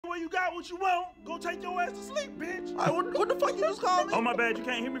you got what you want, go take your ass to sleep, bitch. What the fuck you just called me? Oh, my bad. You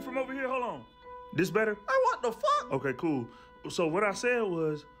can't hear me from over here. Hold on. This better? Hey, what the fuck? Okay, cool. So what I said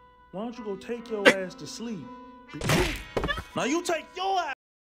was, why don't you go take your ass to sleep? Now you take your ass.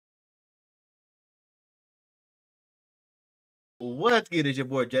 What's good? It's your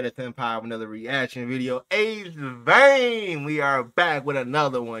boy Jettis Empire with another reaction video. Ace Vane. We are back with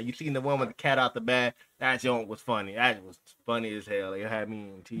another one. You seen the one with the cat out the bag? That joint was funny. That was funny as hell. It had me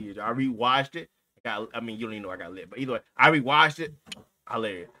in tears. I rewatched it. You don't even know I got lit. But either way, I rewatched it.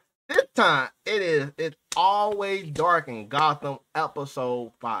 Hilarious. This time it's always dark in Gotham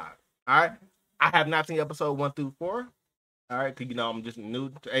episode 5. Alright. I have not seen episode 1 through 4. Alright, because I'm just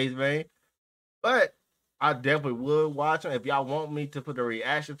new to Ace Vane. But I definitely would watch them. If y'all want me to put a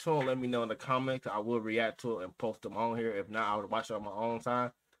reaction to them, let me know in the comments. I will react to it and post them on here. If not, I would watch it on my own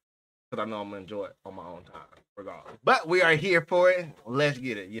time. Because I know I'm going to enjoy it on my own time, regardless. But we are here for it. Let's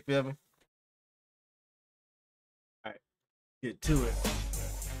get it. You feel me? All right. Get to it.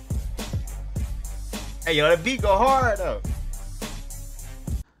 Hey, yo, that beat go hard, though.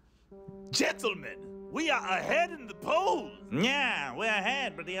 Gentlemen, we are ahead in the polls. Yeah, we're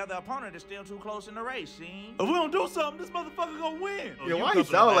ahead, but the other opponent is still too close in the race, see? If we don't do something, this motherfucker gonna win. Yeah, why he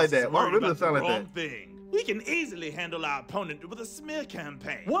sound like that? Why really sound like that? Thing. We can easily handle our opponent with a smear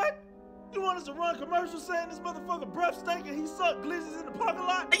campaign. What? You want us to run commercials saying this motherfucker breath stank and he sucked glizzies in the parking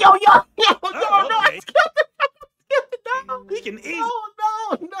lot? Yo, okay. no. We can easily.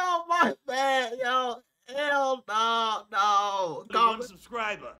 No, my bad, yo. Hell no. Call me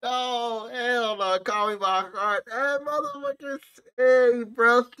subscriber. No, hell no. Call me by heart. That motherfucker, hey,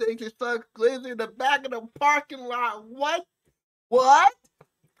 bro, stinks and sucks glizzy in the back of the parking lot. What?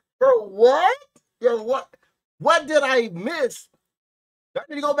 Bro, what? Yo, what did I miss? I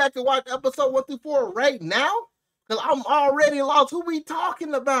need to go back and watch episode 1 through 4 right now? Because I'm already lost. Who we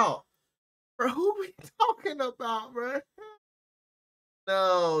talking about? Bro, who we talking about, bro?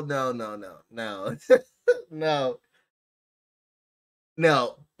 No.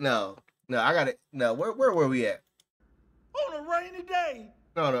 No. I got it. No, where were we at? On a rainy day.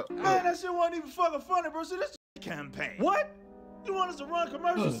 No. Man, that shit wasn't even fucking funny, bro. See, this is a campaign. What? You want us to run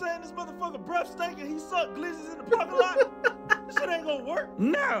commercials saying this motherfucker breath stank and he sucked glizzies in the parking lot? This shit ain't gonna work.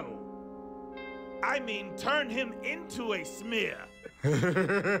 No. I mean, turn him into a smear.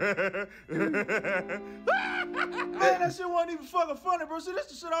 Man, that shit wasn't even fucking funny, bro. See, this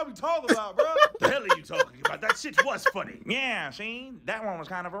the shit I be talking about, bro. The hell are you talking about? That shit was funny. Yeah, see? That one was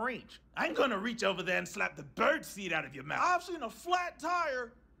kind of a reach. I ain't gonna reach over there and slap the bird seed out of your mouth. I've seen a flat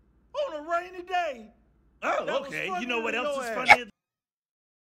tire on a rainy day. Oh, okay. You know what else is funny?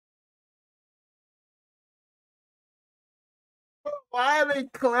 Why are they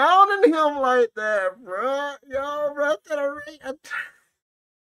clowning him like that, bro? Yo, bro,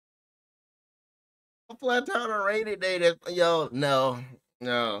 a flat tire on a rainy day. No.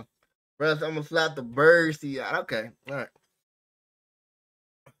 Bro, I'm gonna slap the bird seed out. Okay, all right.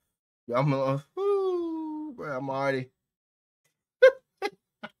 Yo, I'm already.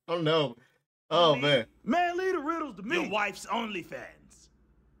 Oh no. Oh man. Man, leave the riddles to me. Your wife's OnlyFans.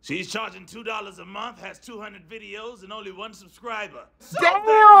 She's charging $2 a month, has 200 videos, and only 1 subscriber.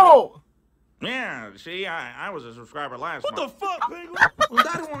 Damn! Yeah, see, I was a subscriber last month. What the fuck, Penguin? Well,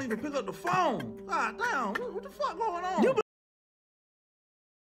 Daddy won't even pick up the phone. God damn, what the fuck going on?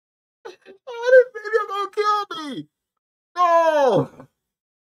 Oh, this video gonna kill me.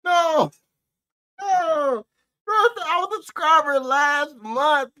 No. Bro, I was a subscriber last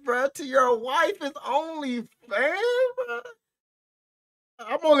month, bro, to your wife's OnlyFans, bro.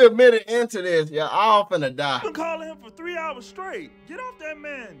 I'm only a minute into this, yeah. I'm finna die. I've been calling him for 3 hours straight. Get off that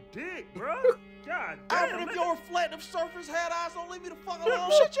man dick, bro. God damn. Alfred, if your reflective surface had eyes, don't leave me the fuck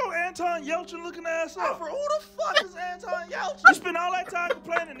alone. Shut your Anton Yelchin looking ass up. Alfred, who the fuck is Anton Yelchin? You spend all that time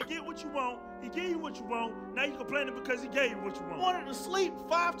complaining to get what you want. He gave you what you want. Now you complaining because he gave you what you want. I wanted to sleep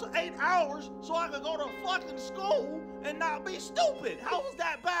 5 to 8 hours so I could go to fucking school and not be stupid. How was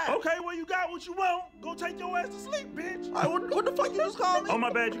that bad? Okay, well, you got what you want. Go take your ass to sleep, bitch. What the fuck you just called me? Oh,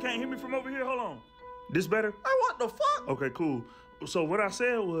 my bad. You can't hear me from over here. Hold on. This better? Hey, what the fuck? Okay, cool. So what I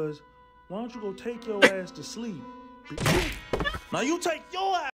said was, why don't you go take your ass to sleep? Now you take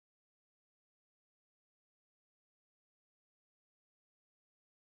your ass.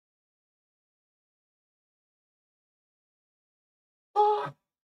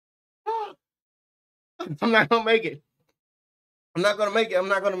 I'm not gonna make it.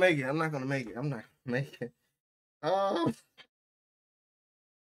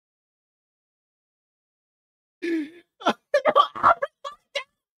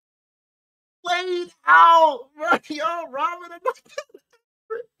 Played out, bro. Yo, Robin.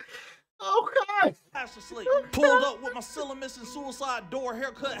 Okay. Fast asleep. Pulled up with my Sillamus and suicide door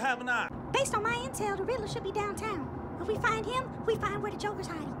haircut, haven't I? Based on my intel, the Riddler should be downtown. If we find him, we find where the Joker's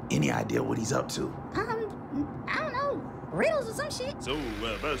hiding. Any idea what he's up to? I don't know. Riddles or some shit. So,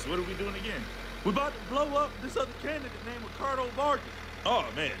 Buzz, what are we doing again? We're about to blow up this other candidate named Ricardo Vargas. Oh,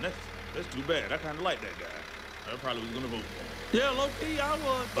 man, that's too bad. I kind of like that guy. I probably was going to vote for him. Yeah, low-key, I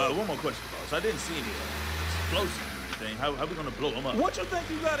was. One more question, boss. I didn't see any explosives or anything. How we going to blow him up? What you think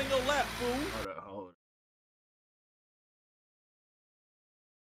you got in your lap, fool? Hold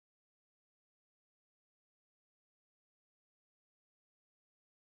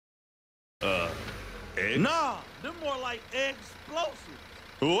on. Eggs? Nah, they're more like explosives.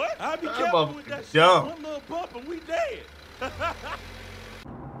 What? I be careful with that shit. One little bump and we dead.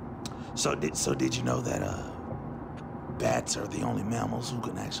 So did you know that bats are the only mammals who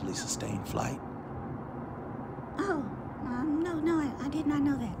can actually sustain flight? Oh, no, I did not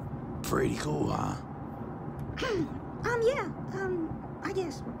know that. Pretty cool, huh? Yeah, I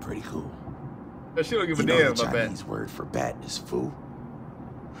guess. Pretty cool. She don't give a damn about that. The Chinese word for bat is foo.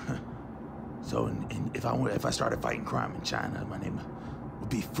 So, if I started fighting crime in China, my name would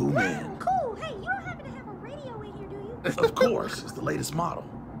be Fu Man. Cool. Hey, you don't happen to have a radio in here, do you? Of course, it's the latest model.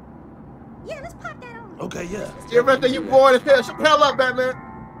 Yeah, let's pop that on. Okay, yeah. You ever think you bored as hell? Shut the hell up, Batman.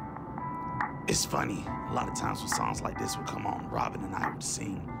 It's funny. A lot of times when songs like this would come on, Robin and I would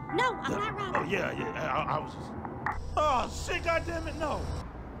sing. No, I'm not Robin. Oh yeah. I was just. Oh shit! God damn it, no.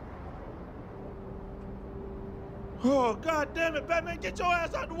 Oh God damn it, Batman! Get your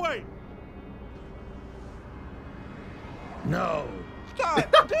ass out the way. No. God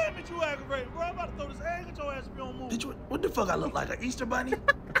damn it, you aggravated, bro. I'm about to throw this egg at your ass if you don't move. Bitch, what the fuck I look like, an Easter bunny?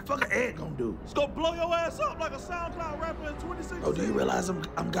 What the fuck an egg gonna do? It's gonna blow your ass up like a SoundCloud rapper in 2016. Oh, do you realize I'm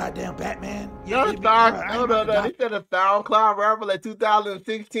goddamn Batman? No, He said a SoundCloud rapper like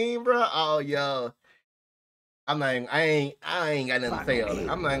 2016, bro. Oh, yo. I ain't got nothing to say on it.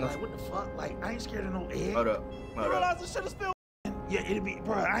 I'm not gonna. What the fuck? Like, I ain't scared of no egg. Hold up. You realize this shit is still. Yeah, it'll be,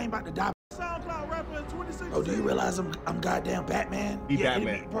 bro. I ain't about to die. SoundCloud rapper in 2016. Oh, do you realize I'm goddamn Batman?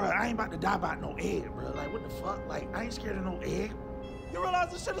 Batman. Bro, I ain't about to die by no egg, bro. Like, what the fuck? Like, I ain't scared of no egg. You realize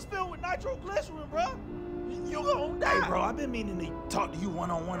this shit is filled with nitroglycerin, bro? You gonna die. Hey, bro, I've been meaning to talk to you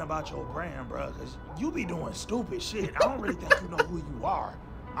one-on-one about your brand, bro, because you be doing stupid shit. I don't really think you know who you are.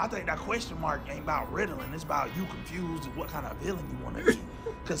 I think that question mark ain't about riddling. It's about you confused and what kind of villain you want to be.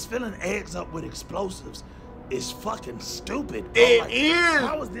 Because filling eggs up with explosives is fucking stupid. It is.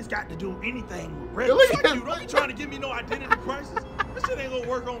 How has this got to do anything with riddling? Fuck you. Don't be trying to give me no identity crisis. This shit ain't gonna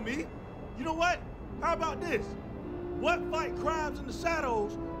work on me. You know what? How about this? What fight crimes in the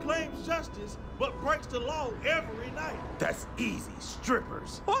shadows, claims justice, but breaks the law every night? That's easy.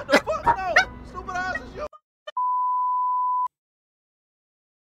 Strippers. What the fuck? No. Stupid ass is you.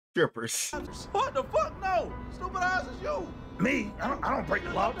 Strippers. What the fuck? No. Stupid ass is you. Me? I don't break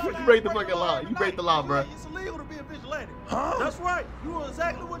the law. You break the fucking law. You break the law, bro. It's illegal to be a vigilante. Huh? That's right. You know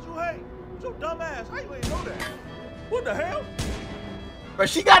exactly what you hate. With your dumb ass. How you ain't know that? What the hell? But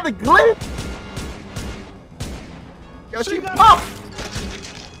she got the glitch. Yo, she pumped.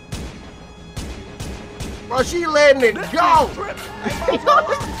 Bro, she letting it go.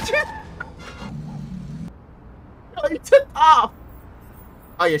 Yo, you took off.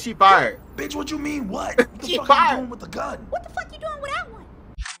 Oh yeah, she fired. Bitch, what you mean what? What the fuck are you doing with the gun? What the fuck you doing without one?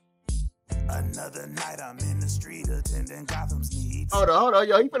 Another night I'm in the street attending Gotham's needs. Hold up,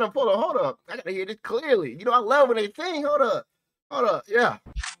 yo, he finna pull up. Hold up. I gotta hear this clearly. You know I love when they sing. Hold up, yeah.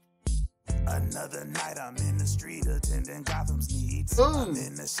 Another night I'm in the street attending Gotham's needs. I'm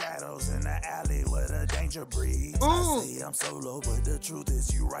in the shadows in the alley where the danger breeds. I say I'm solo, but the truth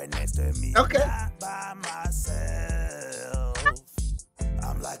is you right next to me. Okay. Not by myself.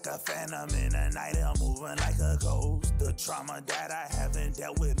 I'm like a phantom in the night, I'm moving like a ghost. The trauma that I haven't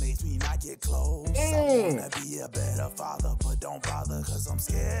dealt with makes me not get close. I wanna be a better father, but don't bother, cause I'm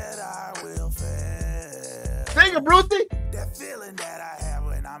scared I will fail. Sing it, Brucey. That feeling that I have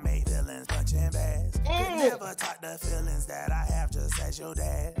when I make villains punching bags. Could never talk the feelings that I have just as your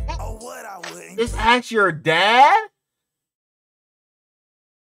dad. Oh, what I wouldn't. Just ask your dad?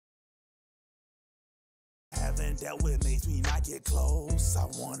 Haven't dealt with makes me not get close. I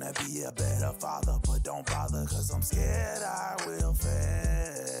wanna be a better father, but don't bother, cause I'm scared I will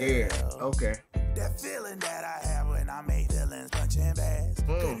fail. Yeah, okay. That feeling that I have when I make villains punching bags.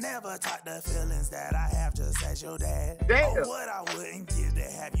 Could never talk the feelings that I have just as your dad. Damn. Oh, what I wouldn't give to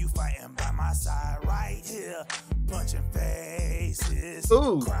have you fighting by my side right here. Punching faces.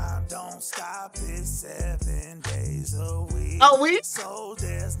 Crime don't stop, it's 7 days a week. A week? So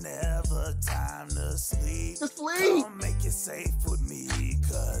there's never time to sleep. To sleep. Come make it safe with me,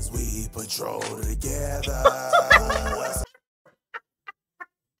 cause we patrol together.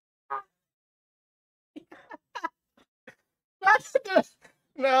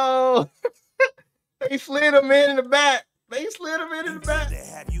 No. They slid him in the back. They slid him in the back. They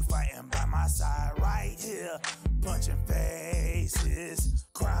have you fighting by my side right here, punching faces.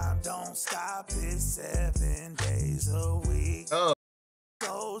 Crime don't stop, it's 7 days a week. Oh.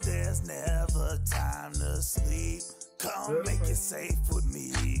 So there's never time to sleep. Come make it safe with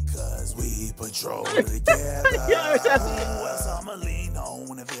me, cause we patrol together. Who else I'ma lean on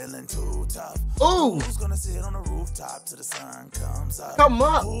when I'm feeling too tough? Ooh. Who's gonna sit on the rooftop till the sun comes up? Come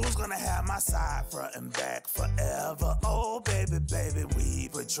up. Who's gonna have my side front and back forever? Oh, baby, baby, we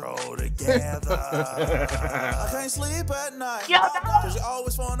patrol together. I can't sleep at night, cause you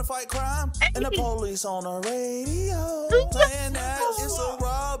always wanna fight crime. And the police on the radio saying that it's a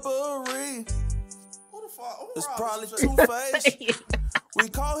robbery. It's probably Two-Face. We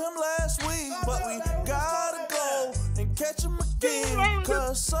called him last week, but we gotta go and catch him again,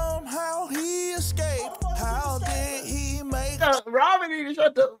 cause somehow he escaped. How did he make Robin need to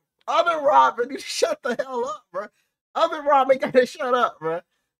shut the other Robin need to shut the hell up, bro. Other Robin gotta shut up, bro.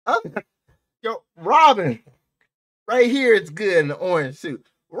 Yo, Robin right here is good in the orange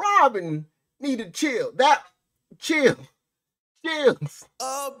suit. Robin need to chill. Chill.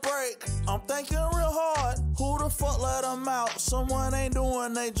 A break. I'm thinking real hard. Who the fuck let them out? Someone ain't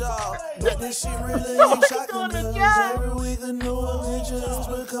doing their job. But this shit really ain't shocking, cause every week a new adventure's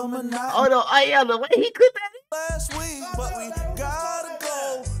becoming night. Oh no, the way he could that last week, but we gotta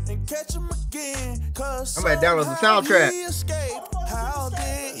go and catch him again, cause I'm gonna download the soundtrack. He escaped. How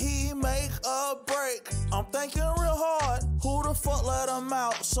did he make a break? I'm thinking real hard. Who the fuck let them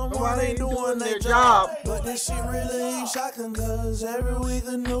out? Someone ain't doing their job. But this shit really ain't shocking, cause every week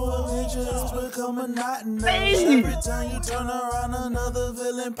a new adventure's becoming monotonous. Every time you turn around, another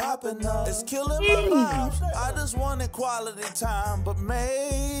villain popping up. It's killing my vibes. I just wanted quality time, but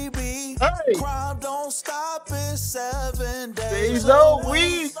maybe crime don't stop. It's 7 days a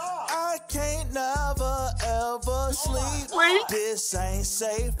week. I can't never ever sleep. This ain't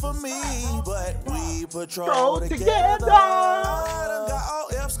safe for me, but we patrol together. I done got all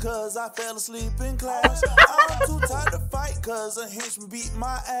F's cause I fell asleep in class. I'm too tired to fight cause a henchman beat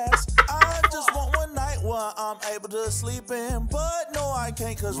my ass. I just want one night where I'm able to sleep in, but no I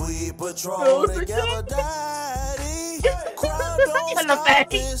can't cause we patrol together, daddy. Crime don't stop,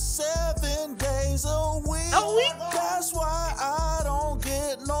 it's 7 days a week. That's why I don't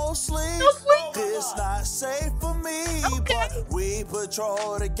get no sleep. This not safe for me, but we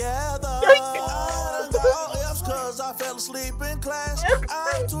patrol together. I done got all F's cause I fell asleep in class.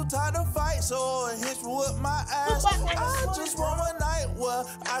 I'm too tired to fight, so a henchman whip my ass. I just want one night where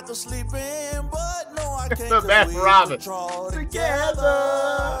I can sleep in, but no I can't cause we patrol together.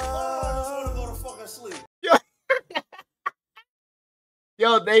 Go to fucking sleep.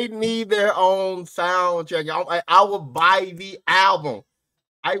 Yo, they need their own soundtrack. I will buy the album.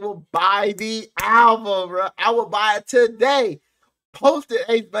 I will buy the album, bro. I will buy it today. Post it,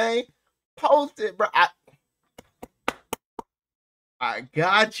 Ace Bang. Post it, bro. I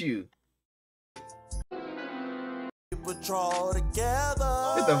got you. Patrol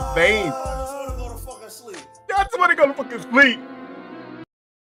together. It's a vein. Go to fucking sleep. That's somebody go to fucking sleep.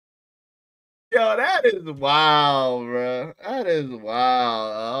 Yo, that is wild, bro. That is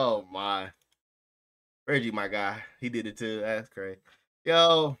wild. Oh my. Reggie, my guy, he did it too. That's crazy.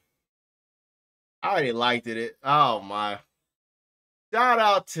 Yo, I already liked it. Oh my. Shout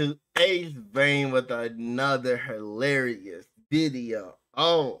out to Ace Bane with another hilarious video.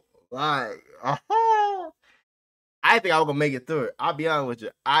 Oh my. Oh. I think I was gonna make it through it. I'll be honest with you.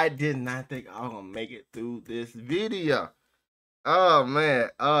 I did not think I was gonna make it through this video. Oh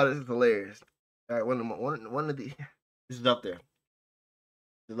man. Oh, this is hilarious. All right, one of the this is up there.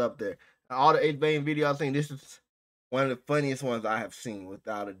 This is up there. All the Ace Bane videos I've seen, this is one of the funniest ones I have seen,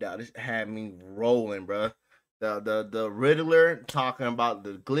 without a doubt. This had me rolling, bro. The Riddler talking about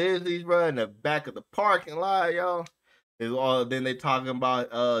the Glizzies, bro, in the back of the parking lot, y'all. Then they talking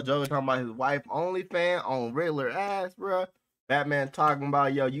about Joker talking about his wife OnlyFans on Riddler ass, bro. Batman talking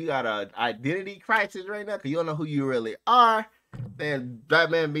about, yo, you got an identity crisis right now because you don't know who you really are. Then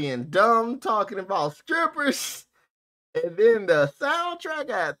Batman being dumb, talking about strippers. And then the soundtrack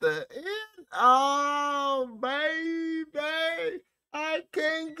at the end. Oh, baby. I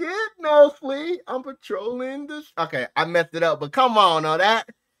can't get no sleep. I'm patrolling this. Okay, I messed it up, but come on, all that.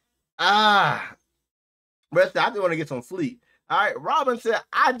 But I just want to get some sleep. All right, Robin said,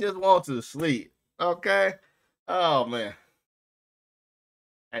 I just want to sleep. Okay? Oh, man.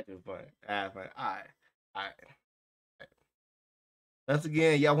 That's just funny. All right. Once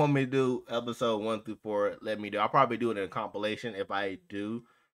again, y'all want me to do episode 1 through 4, let me do. I'll probably do it in a compilation if I do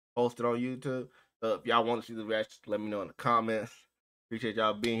post it on YouTube. So if y'all want to see the reactions, let me know in the comments. Appreciate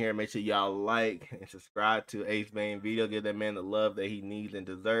y'all being here. Make sure y'all like and subscribe to Ace Bane video. Give that man the love that he needs and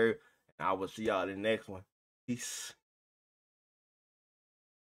deserves. And I will see y'all in the next one. Peace.